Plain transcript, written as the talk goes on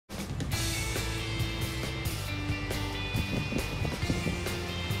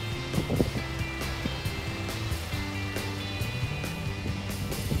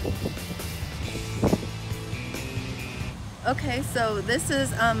Okay, so this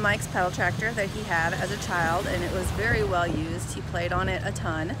is Mike's pedal tractor that he had as a child, and it was very well used. He played on it a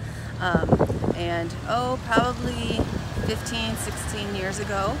ton. Probably 15, 16 years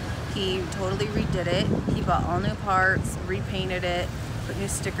ago, he totally redid it. He bought all new parts, repainted it, put new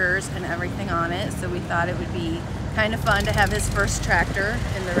stickers and everything on it. So we thought it would be kind of fun to have his first tractor.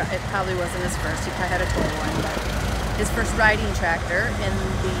 It probably wasn't his first, he probably had a toy one, but his first riding tractor in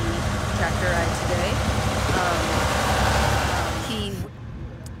the tractor ride today.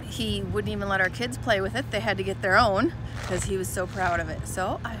 He wouldn't even let our kids play with it. They had to get their own because he was so proud of it.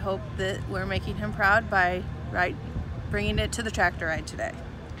 So I hope that we're making him proud by bringing it to the tractor ride today.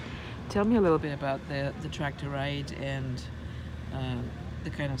 Tell me a little bit about the tractor ride and the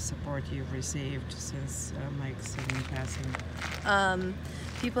kind of support you've received since Mike's passing.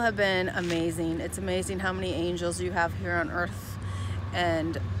 People have been amazing. It's amazing how many angels you have here on earth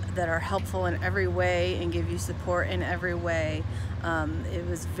and that are helpful in every way and give you support in every way. It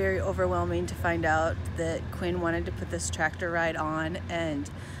was very overwhelming to find out that Quinn wanted to put this tractor ride on, and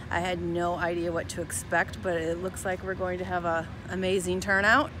I had no idea what to expect, but it looks like we're going to have an amazing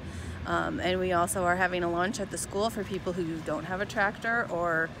turnout. And we also are having a lunch at the school for people who don't have a tractor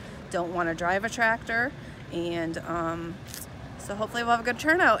or don't want to drive a tractor, and so hopefully we'll have a good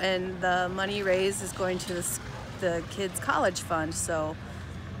turnout, and the money raised is going to the kids' college fund, so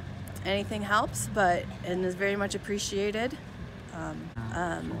anything helps, and is very much appreciated.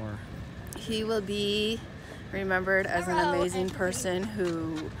 He will be remembered as an amazing person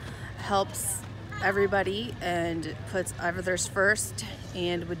who helps everybody and puts others first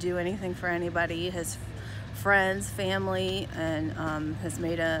and would do anything for anybody, his friends, family, and has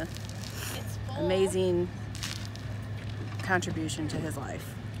made an amazing contribution to his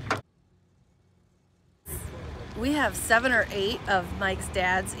life. We have 7 or 8 of Mike's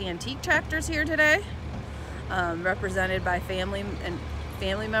dad's antique tractors here today, represented by family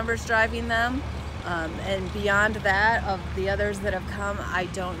members driving them. And beyond that, of the others that have come, I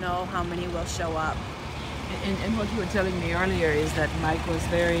don't know how many will show up. And what you were telling me earlier is that Mike was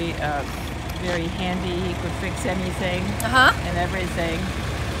very handy. He could fix anything and everything,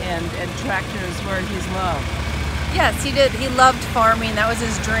 and tractors were his love. Yes, he did. He loved farming. That was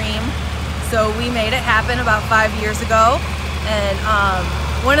his dream. So we made it happen about 5 years ago. And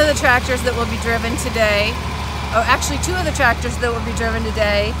one of the tractors that will be driven today, actually 2 of the tractors that will be driven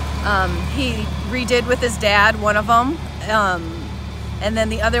today, he redid with his dad, one of them. And then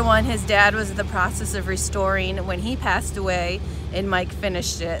the other one, his dad was in the process of restoring when he passed away, and Mike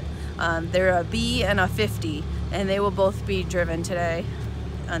finished it. They're a B and a 50, and they will both be driven today.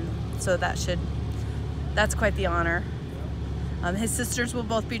 So that's quite the honor. His sisters will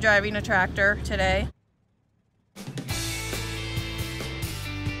both be driving a tractor today.